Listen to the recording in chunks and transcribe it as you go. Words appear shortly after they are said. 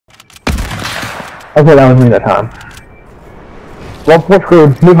Okay, that was me that time. Well, we're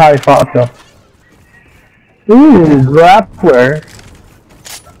screwed. New high spot, let's go. Ooh, grappler.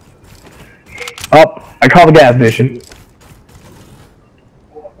 Oh, I call the gas station.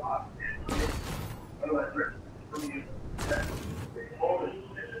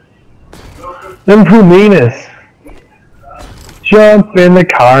 Them two meanest. Jump in the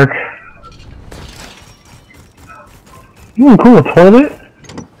car. Cool, toilet.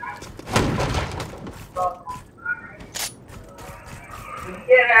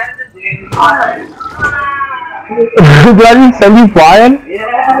 Did I just send you flying?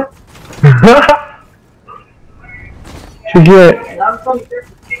 Yeah. Should get.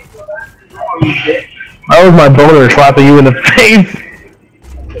 That was my boner slapping you in the face.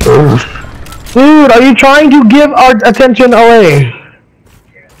 Dude, are you trying to give our attention away?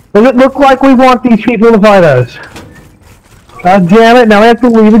 Does it look like we want these people to fight us? God damn it, now I have to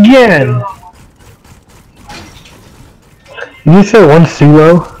leave again. Did you say one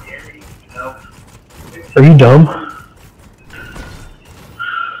sulo? Are you dumb?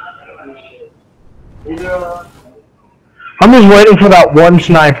 I'm just waiting for that one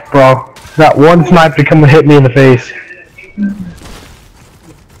snipe, bro. That one snipe to come and hit me in the face.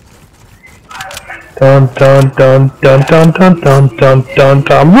 Dun dun dun dun dun dun dun dun dun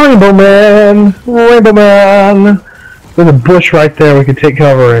dun. Rainbow Man! Rainbow Man! There's a bush right there we can take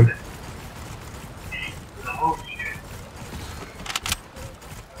cover in.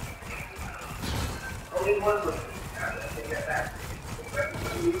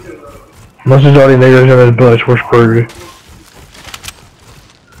 Unless there's already niggers in this bush, we're screwed.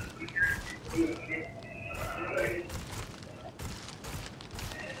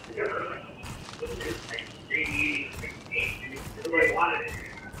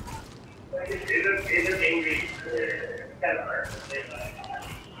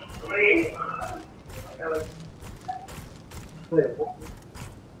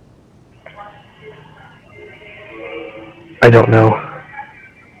 I don't know.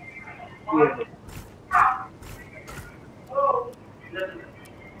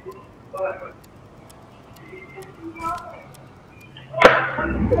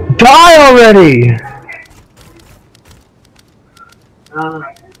 Die already!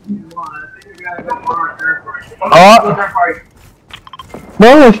 Oh!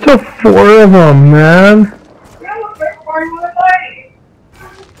 No, there's still 4 of them, man.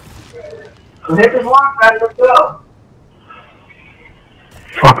 Hit this launch pad, let's go.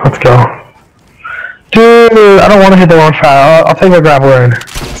 Fuck, let's go. Dude, I don't want to hit the launch pad. I'll take my grappler in.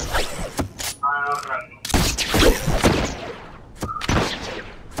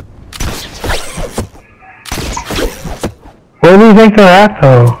 Where do you think they're at,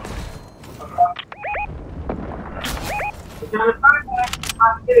 though?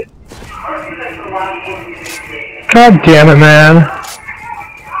 God damn it, man.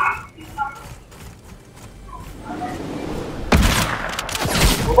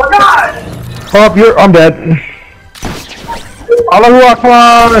 Oh my god! Oh, I'm dead. Allahu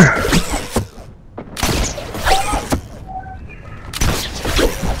Akbar!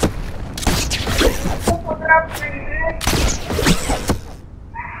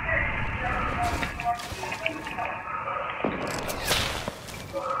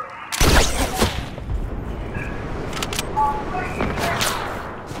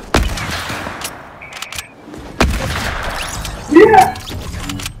 Yeah!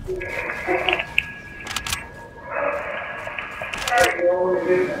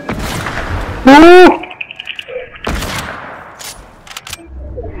 Woo!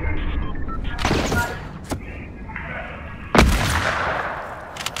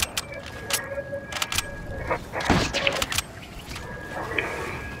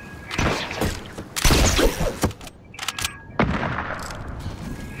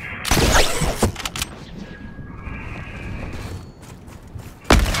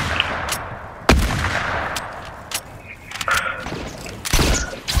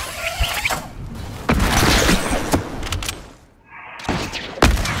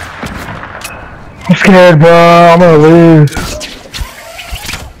 I'm scared, bro. I'm gonna lose.